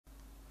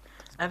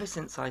Ever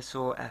since I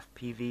saw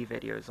FPV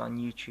videos on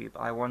YouTube,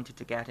 I wanted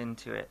to get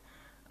into it.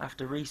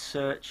 After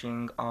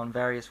researching on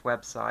various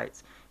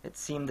websites, it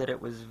seemed that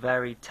it was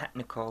very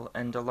technical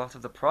and a lot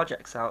of the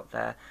projects out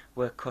there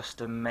were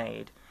custom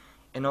made.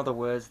 In other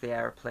words, the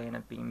aeroplane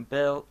had been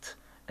built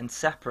and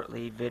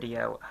separately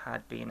video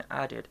had been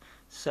added.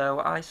 So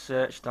I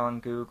searched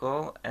on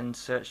Google and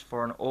searched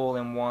for an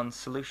all-in-one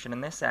solution,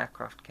 and this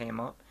aircraft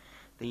came up,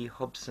 the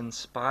Hubsan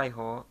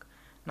Spyhawk.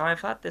 Now,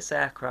 I've had this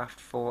aircraft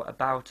for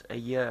about a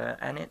year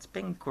and it's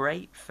been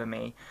great for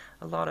me.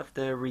 A lot of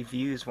the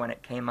reviews when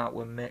it came out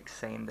were mixed,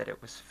 saying that it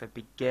was for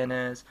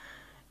beginners,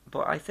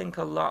 but I think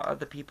a lot of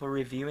the people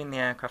reviewing the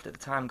aircraft at the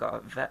time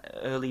got an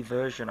early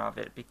version of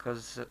it,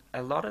 because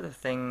a lot of the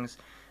things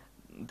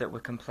that were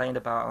complained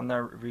about on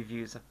their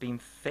reviews have been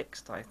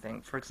fixed, I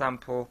think. For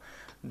example,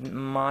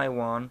 my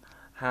one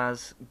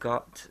has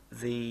got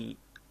the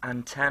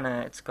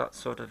antenna, it's got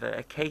sort of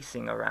a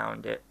casing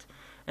around it,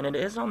 and it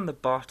is on the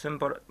bottom,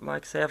 but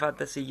like I say, I've had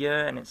this a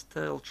year and it's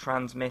still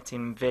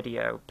transmitting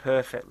video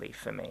perfectly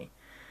for me.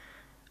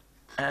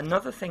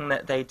 Another thing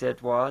that they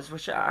did was,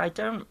 which I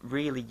don't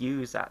really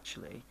use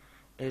actually,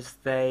 is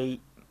they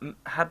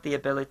had the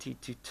ability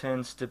to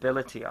turn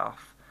stability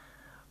off.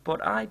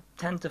 But I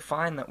tend to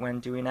find that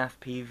when doing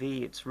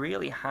FPV, it's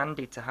really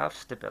handy to have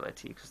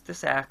stability, because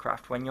this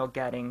aircraft, when you're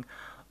getting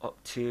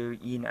up to,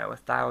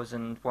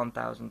 1,000,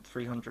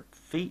 1,300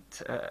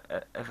 feet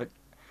of a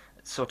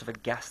sort of a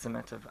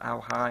guesstimate of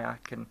how high I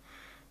can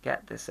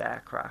get this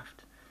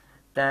aircraft,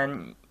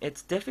 then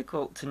it's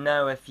difficult to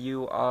know if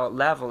you are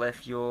level,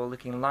 if you're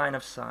looking line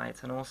of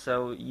sight, and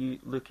also you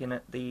looking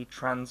at the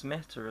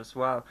transmitter as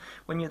well.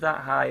 When you're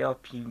that high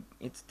up,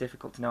 it's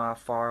difficult to know how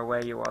far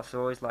away you are, so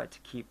I always like to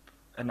keep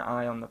an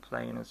eye on the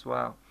plane as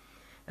well.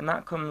 And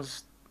that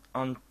comes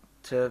on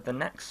to the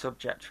next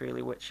subject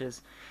really, which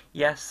is,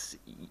 yes,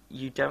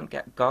 you don't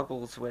get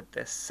goggles with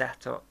this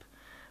setup,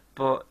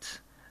 but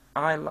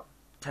I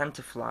tend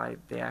to fly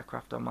the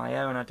aircraft on my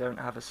own. I don't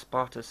have a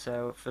spotter,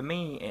 so for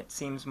me it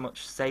seems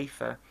much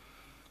safer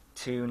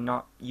to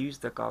not use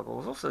the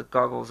goggles. Also, the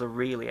goggles are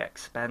really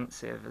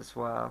expensive as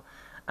well,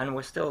 and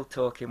we're still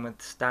talking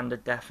with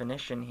standard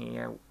definition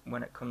here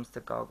when it comes to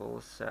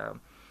goggles, so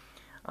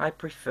I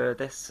prefer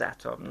this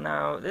setup.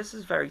 Now, this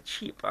is very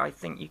cheap. I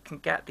think you can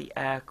get the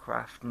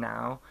aircraft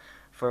now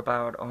for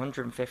about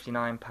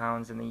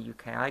 £159 in the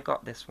UK. I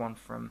got this one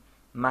from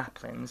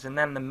Maplin's, and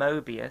then the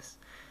Mobius,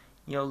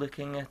 you're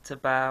looking at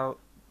about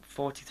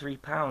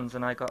 £43,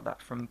 and I got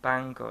that from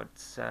Banggood.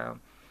 So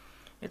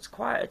it's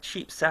quite a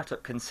cheap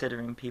setup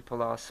considering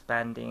people are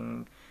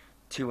spending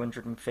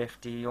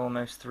 £250,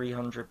 almost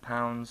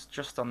 £300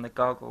 just on the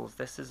goggles.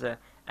 This is a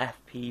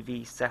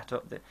FPV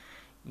setup that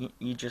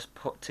you just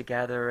put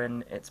together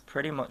and it's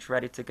pretty much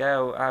ready to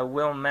go. I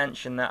will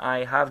mention that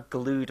I have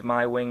glued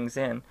my wings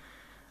in.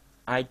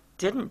 I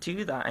didn't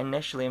do that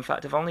initially. In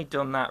fact, I've only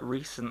done that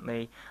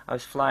recently. I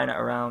was flying it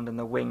around and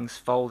the wings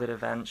folded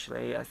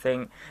eventually. I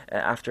think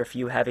after a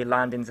few heavy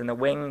landings and the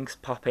wings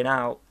popping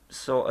out,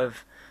 sort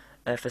of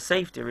for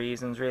safety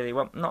reasons really.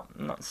 Well,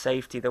 not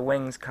safety, the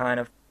wings kind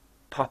of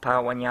pop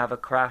out when you have a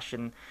crash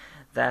and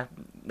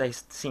they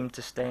seem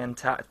to stay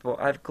intact,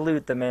 but I've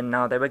glued them in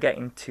now. They were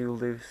getting too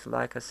loose.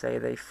 Like I say,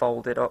 they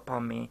folded up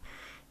on me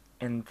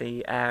in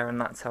the air,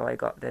 and that's how I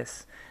got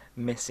this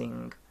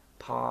missing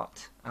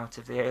part out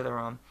of the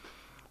aileron.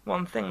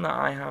 One thing that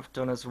I have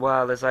done as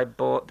well is I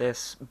bought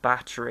this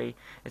battery.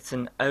 It's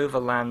an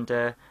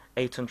Overlander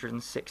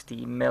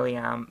 860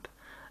 milliamp,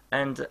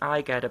 and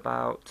I get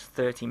about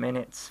 30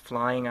 minutes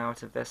flying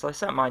out of this. I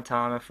set my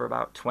timer for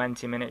about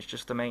 20 minutes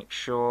just to make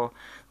sure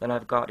that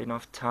I've got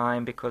enough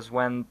time, because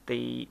when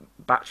the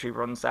battery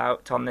runs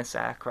out on this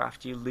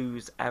aircraft, you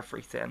lose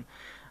everything.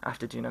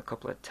 After doing a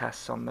couple of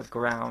tests on the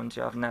ground,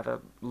 I've never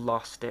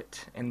lost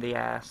it in the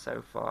air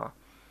so far.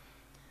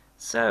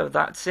 So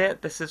that's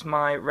it. This is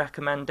my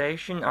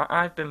recommendation.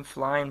 I've been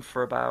flying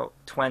for about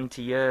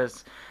 20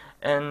 years,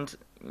 and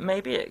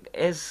maybe it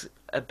is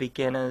a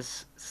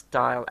beginner's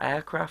style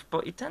aircraft,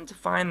 but you tend to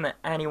find that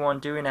anyone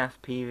doing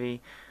FPV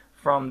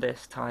from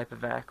this type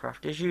of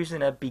aircraft is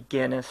using a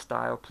beginner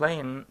style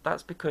plane.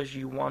 That's because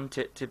you want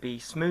it to be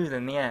smooth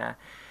in the air.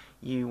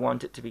 You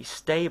want it to be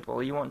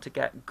stable. You want to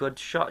get good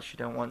shots. You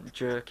don't want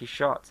jerky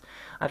shots.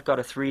 I've got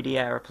a 3D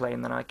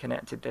aeroplane that I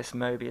connected this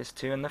Mobius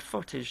to, and the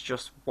footage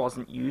just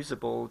wasn't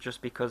usable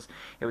just because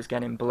it was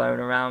getting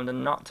blown around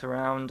and knocked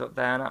around up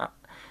there. And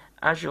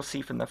as you'll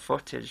see from the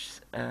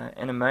footage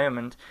in a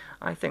moment,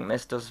 I think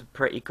this does a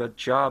pretty good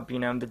job.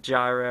 The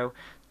gyro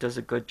does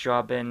a good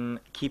job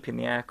in keeping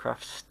the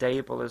aircraft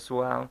stable as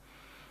well.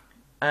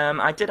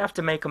 I did have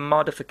to make a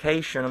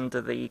modification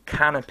under the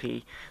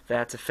canopy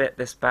there to fit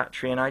this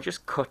battery, and I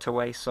just cut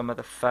away some of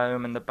the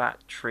foam and the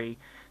battery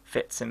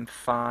fits in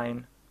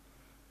fine.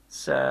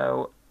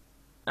 So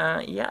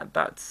yeah,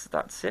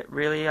 that's it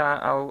really.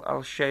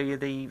 I'll show you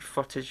the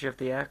footage of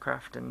the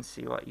aircraft and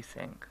see what you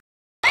think.